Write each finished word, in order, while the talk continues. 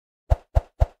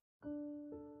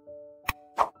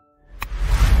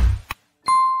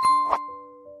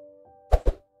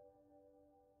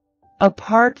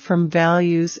Apart from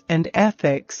values and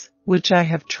ethics, which I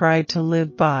have tried to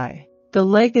live by, the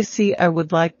legacy I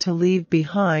would like to leave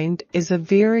behind is a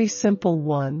very simple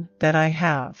one, that I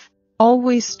have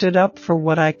always stood up for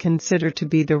what I consider to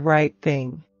be the right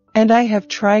thing, and I have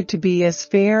tried to be as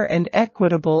fair and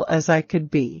equitable as I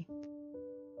could be.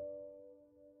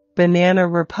 Banana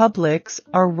republics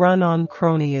are run on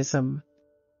cronyism.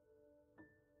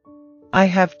 I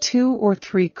have 2 or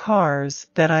 3 cars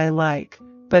that I like,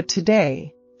 but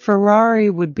today, Ferrari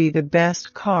would be the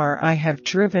best car I have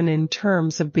driven in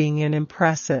terms of being an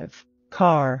impressive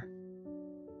car.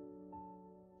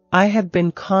 I have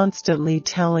been constantly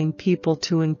telling people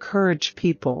to encourage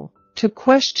people to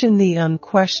question the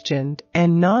unquestioned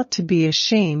and not to be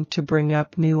ashamed to bring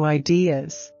up new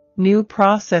ideas, new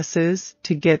processes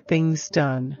to get things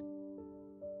done.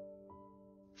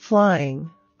 Flying,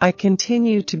 I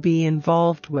continue to be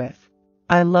involved with.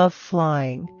 I love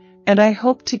flying, and I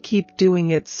hope to keep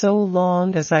doing it so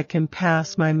long as I can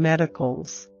pass my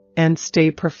medicals and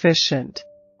stay proficient.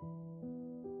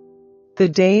 The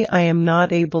day I am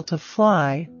not able to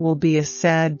fly will be a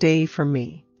sad day for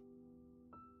me.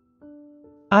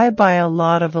 I buy a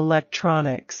lot of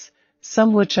electronics,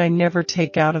 some which I never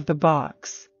take out of the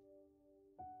box.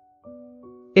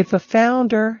 If a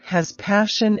founder has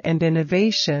passion and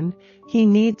innovation, he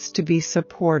needs to be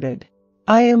supported.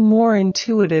 I am more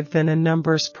intuitive than a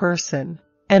numbers person,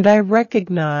 and I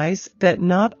recognize that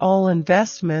not all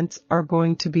investments are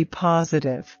going to be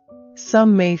positive.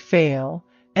 Some may fail,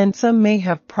 and some may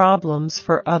have problems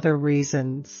for other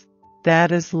reasons.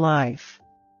 That is life.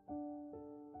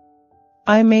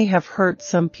 I may have hurt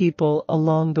some people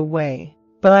along the way,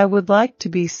 but I would like to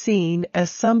be seen as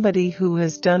somebody who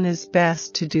has done his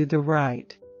best to do the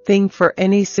right thing for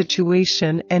any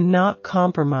situation and not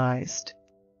compromised.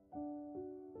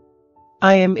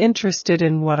 I am interested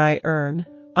in what I earn.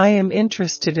 I am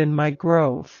interested in my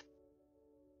growth.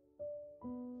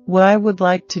 What I would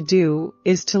like to do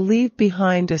is to leave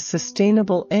behind a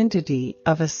sustainable entity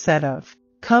of a set of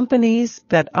companies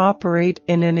that operate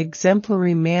in an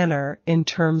exemplary manner in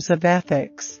terms of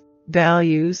ethics,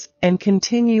 values, and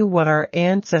continue what our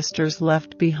ancestors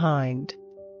left behind.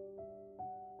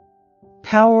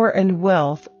 Power and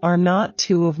wealth are not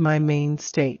 2 of my main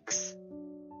stakes.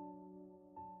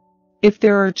 If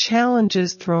there are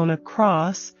challenges thrown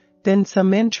across, then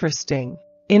some interesting,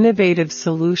 innovative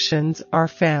solutions are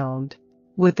found.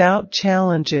 Without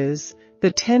challenges, the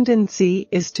tendency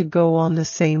is to go on the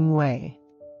same way.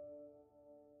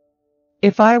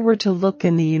 If I were to look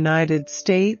in the United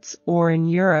States or in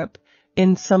Europe,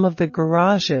 in some of the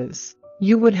garages,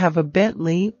 you would have a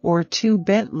Bentley or 2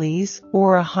 Bentleys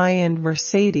or a high-end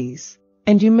Mercedes,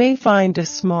 and you may find a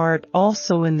Smart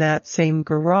also in that same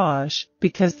garage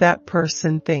because that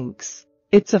person thinks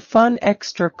it's a fun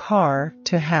extra car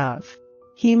to have.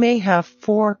 He may have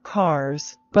 4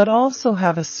 cars, but also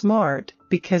have a Smart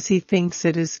because he thinks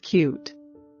it is cute.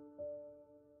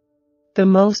 The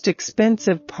most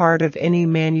expensive part of any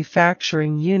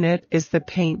manufacturing unit is the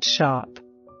paint shop.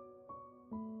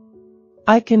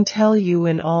 I can tell you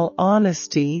in all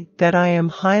honesty that I am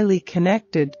highly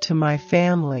connected to my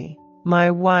family,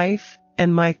 my wife,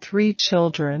 and my 3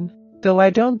 children, though I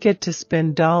don't get to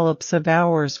spend dollops of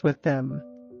hours with them.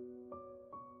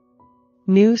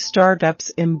 New startups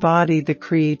embody the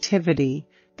creativity,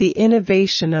 the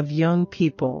innovation of young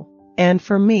people, and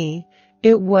for me,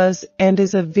 it was and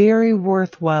is a very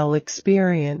worthwhile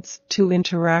experience to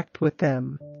interact with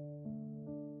them.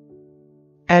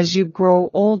 As you grow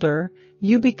older,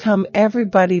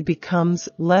 everybody becomes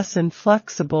less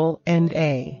inflexible and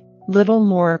a little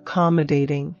more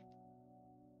accommodating.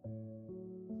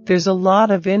 There's a lot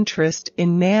of interest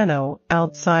in nano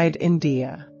outside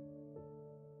India.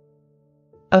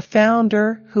 A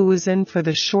founder who is in for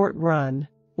the short run,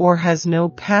 or has no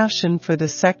passion for the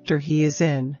sector he is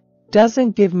in,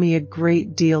 doesn't give me a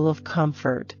great deal of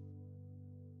comfort.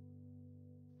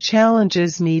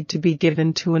 Challenges need to be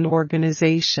given to an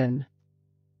organization.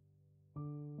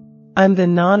 I'm the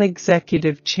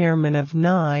non-executive chairman of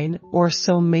 9 or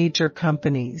so major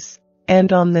companies,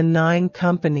 and on the 9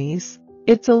 companies,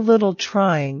 it's a little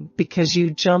trying because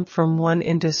you jump from one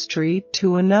industry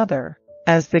to another,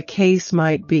 as the case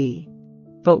might be.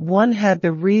 But one had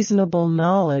the reasonable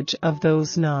knowledge of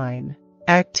those 9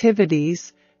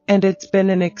 activities, and it's been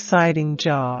an exciting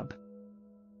job.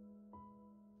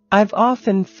 I've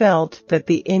often felt that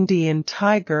the Indian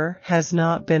tiger has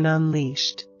not been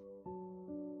unleashed.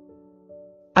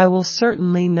 I will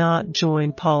certainly not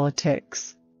join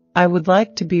politics. I would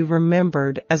like to be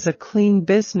remembered as a clean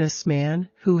businessman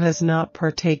who has not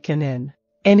partaken in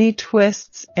any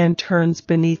twists and turns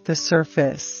beneath the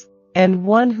surface. and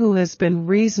one who has been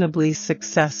reasonably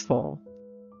successful.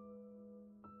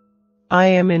 I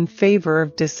am in favor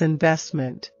of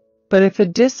disinvestment. But if a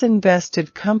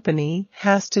disinvested company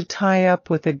has to tie up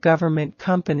with a government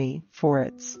company for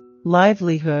its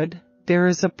livelihood, there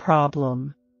is a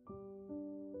problem.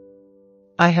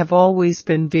 I have always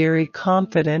been very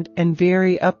confident and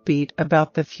very upbeat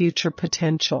about the future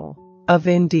potential of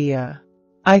India.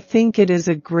 I think it is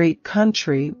a great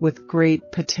country with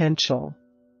great potential.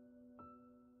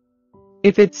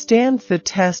 If it stands the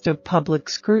test of public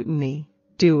scrutiny,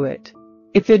 do it.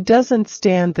 If it doesn't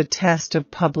stand the test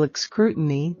of public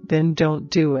scrutiny, then don't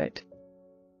do it.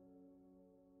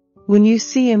 When you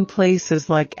see in places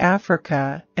like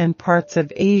Africa and parts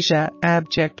of Asia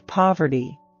abject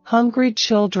poverty, hungry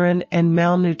children and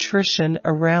malnutrition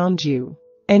around you,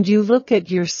 and you look at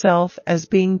yourself as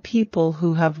being people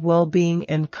who have well-being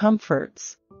and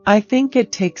comforts, I think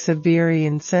it takes a very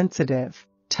insensitive,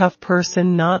 tough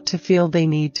person not to feel they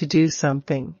need to do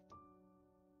something.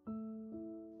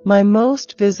 My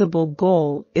most visible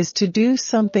goal is to do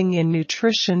something in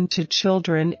nutrition to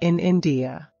children in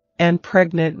India and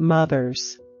pregnant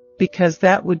mothers, because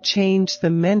that would change the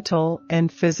mental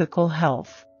and physical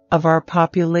health of our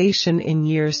population in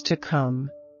years to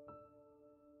come.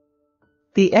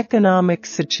 The economic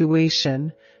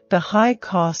situation, the high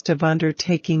cost of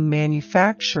undertaking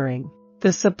manufacturing,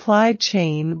 the supply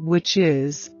chain which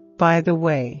is, by the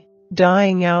way,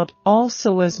 dying out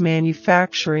also as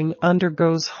manufacturing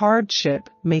undergoes hardship,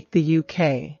 make the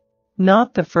UK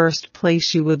not the first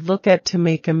place you would look at to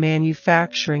make a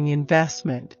manufacturing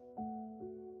investment.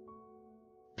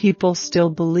 People still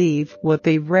believe what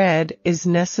they read is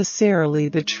necessarily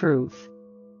the truth.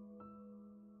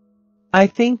 I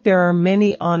think there are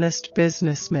many honest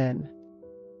businessmen.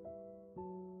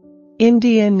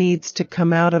 India needs to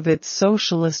come out of its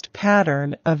socialist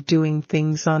pattern of doing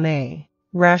things on a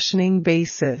rationing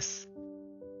basis.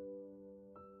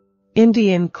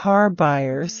 Indian car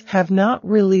buyers have not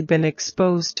really been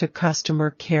exposed to customer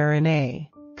care in a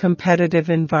competitive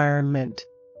environment.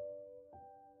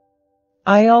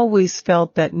 I always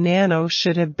felt that Nano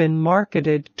should have been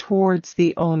marketed towards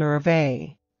the owner of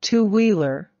a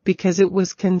two-wheeler because it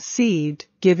was conceived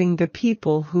giving the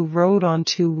people who rode on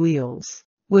two wheels,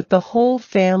 with the whole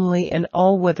family, an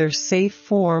all-weather safe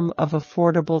form of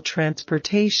affordable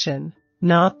transportation,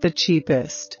 not the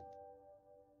cheapest.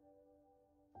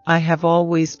 I have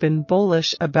always been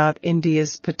bullish about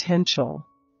India's potential.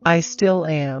 I still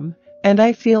am, and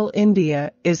I feel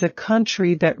India is a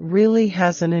country that really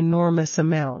has an enormous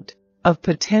amount of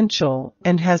potential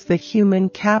and has the human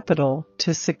capital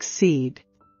to succeed.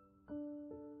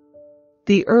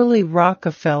 The early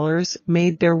Rockefellers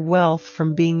made their wealth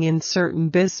from being in certain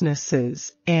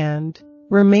businesses and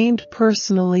remained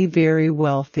personally very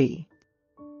wealthy.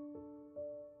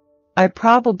 I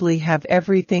probably have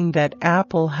everything that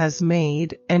Apple has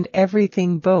made and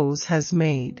everything Bose has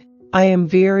made. I am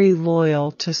very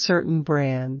loyal to certain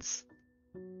brands.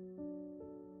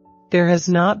 There has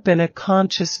not been a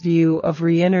conscious view of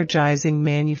re-energizing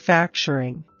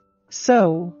manufacturing.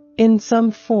 So, in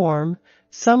some form,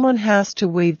 someone has to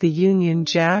wave the Union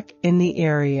Jack in the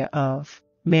area of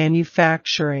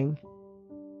manufacturing.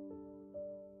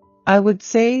 I would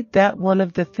say that one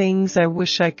of the things I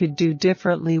wish I could do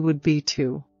differently would be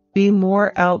to be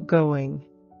more outgoing.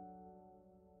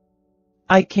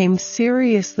 I came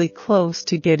seriously close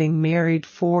to getting married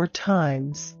 4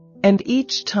 times, and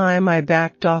each time I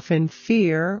backed off in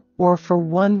fear or for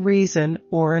one reason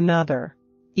or another.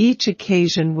 Each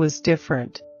occasion was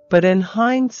different, but in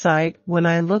hindsight, when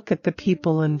I look at the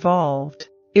people involved,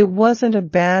 it wasn't a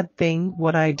bad thing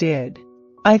what I did.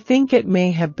 I think it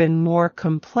may have been more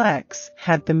complex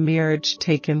had the marriage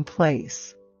taken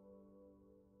place.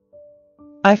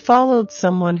 I followed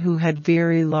someone who had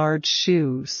very large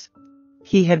shoes.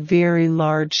 He had very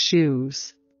large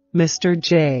shoes. Mr.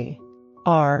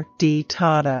 J.R.D.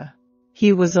 Tata.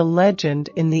 He was a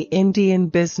legend in the Indian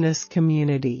business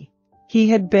community. He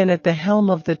had been at the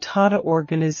helm of the Tata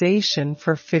organization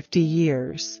for 50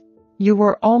 years. You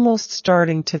were almost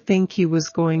starting to think he was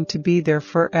going to be there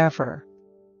forever.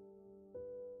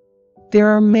 There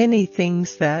are many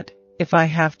things that, if I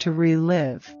have to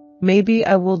relive, maybe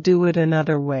I will do it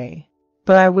another way.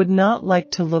 But I would not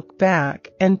like to look back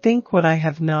and think what I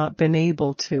have not been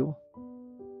able to.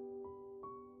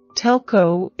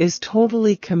 Telco is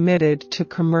totally committed to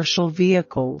commercial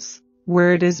vehicles,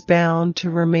 where it is bound to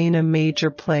remain a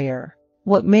major player.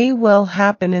 What may well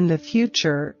happen in the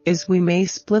future is we may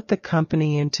split the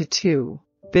company into 2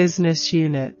 business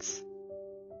units.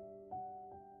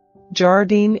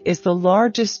 Jardine is the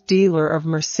largest dealer of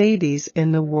Mercedes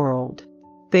in the world.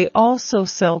 They also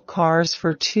sell cars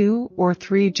for 2 or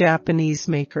 3 Japanese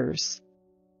makers.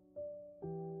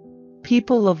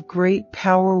 People of great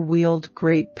power wield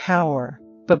great power,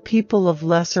 but people of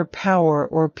lesser power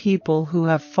or people who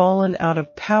have fallen out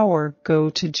of power go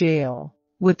to jail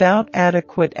without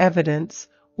adequate evidence,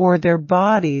 or their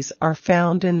bodies are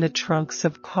found in the trunks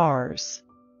of cars.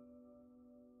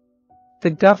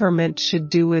 The government should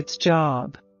do its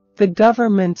job. The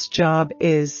government's job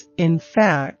is, in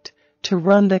fact, to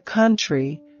run the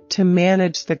country, to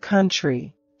manage the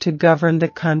country, to govern the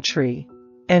country.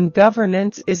 And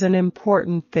governance is an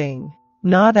important thing,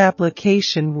 not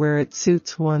application where it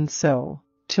suits one so,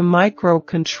 to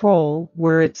microcontrol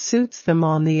where it suits them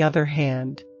on the other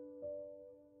hand.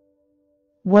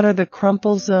 What are the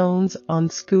crumple zones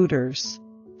on scooters?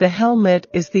 The helmet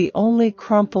is the only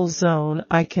crumple zone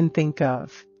I can think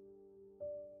of.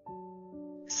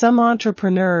 Some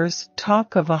entrepreneurs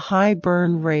talk of a high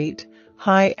burn rate,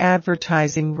 high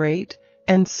advertising rate,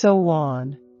 and so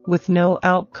on, with no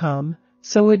outcome,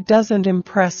 so it doesn't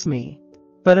impress me.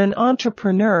 But an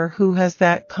entrepreneur who has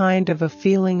that kind of a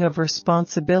feeling of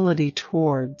responsibility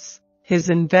towards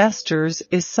his investors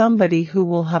is somebody who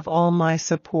will have all my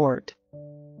support.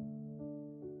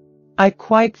 I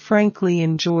quite frankly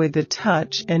enjoy the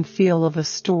touch and feel of a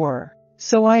store,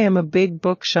 so I am a big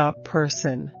bookshop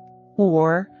person.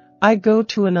 Or, I go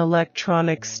to an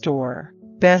electronics store.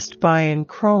 Best Buy and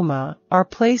Chroma are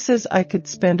places I could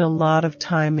spend a lot of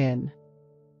time in.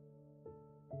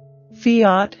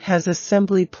 Fiat has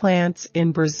assembly plants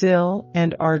in Brazil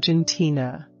and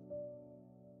Argentina.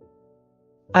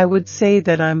 I would say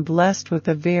that I'm blessed with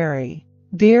a very,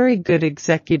 very good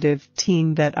executive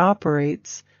team that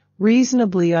operates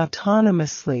reasonably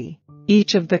autonomously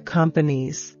each of the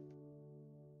companies.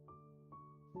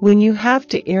 When you have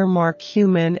to earmark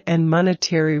human and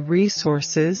monetary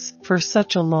resources for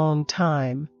such a long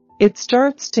time, it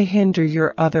starts to hinder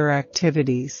your other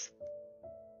activities.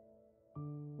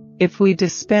 If we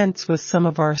dispense with some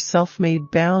of our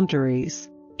self-made boundaries,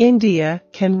 India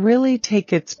can really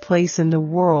take its place in the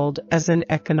world as an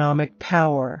economic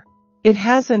power. It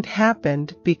hasn't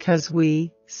happened because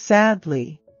we,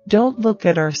 sadly, don't look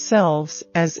at ourselves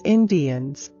as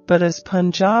Indians, but as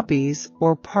Punjabis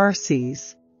or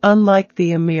Parsis, unlike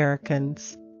the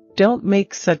Americans. Don't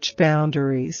make such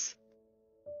boundaries.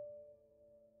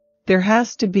 There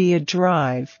has to be a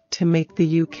drive to make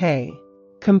the UK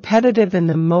competitive in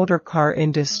the motorcar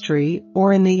industry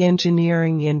or in the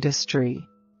engineering industry.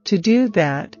 To do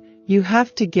that, you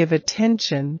have to give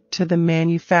attention to the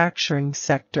manufacturing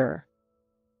sector.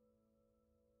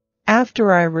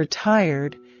 After I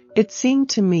retired, it seemed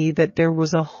to me that there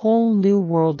was a whole new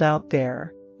world out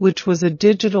there, which was a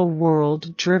digital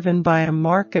world driven by a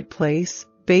marketplace,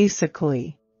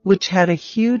 basically, which had a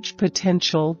huge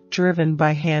potential driven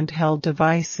by handheld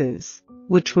devices,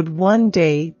 which would one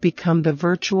day become the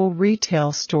virtual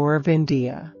retail store of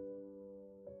India.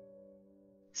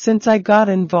 Since I got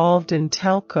involved in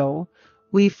telco,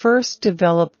 we first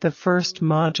developed the first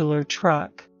modular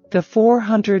truck, the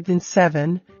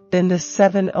 407, then the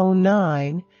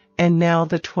 709, and now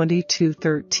the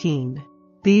 2213.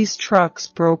 These trucks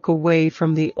broke away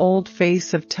from the old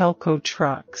face of telco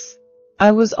trucks.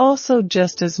 I was also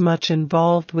just as much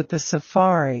involved with the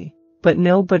Safari, but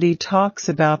nobody talks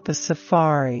about the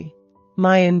Safari.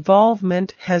 My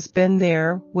involvement has been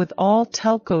there with all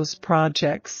telco's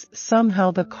projects.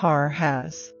 Somehow the car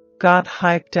has got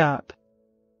hyped up.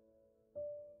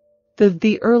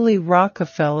 The early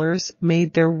Rockefellers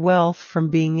made their wealth from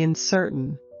being in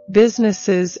certain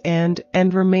businesses and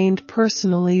remained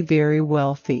personally very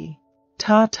wealthy.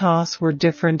 Tatas were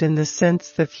different in the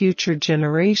sense the future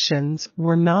generations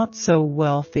were not so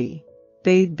wealthy.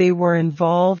 They were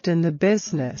involved in the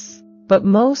business, but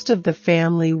most of the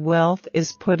family wealth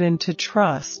is put into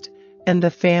trust, and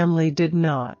the family did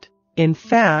not, in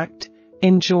fact,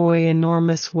 enjoy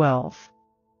enormous wealth.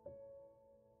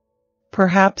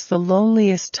 Perhaps the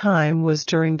loneliest time was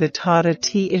during the Tata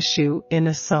tea issue in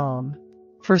Assam.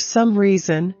 For some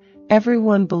reason,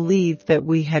 everyone believed that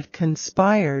we had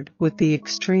conspired with the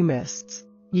extremists,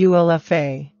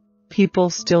 ULFA. People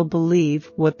still believe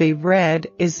what they read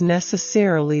is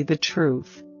necessarily the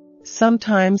truth.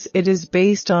 Sometimes it is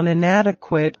based on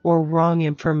inadequate or wrong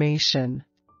information.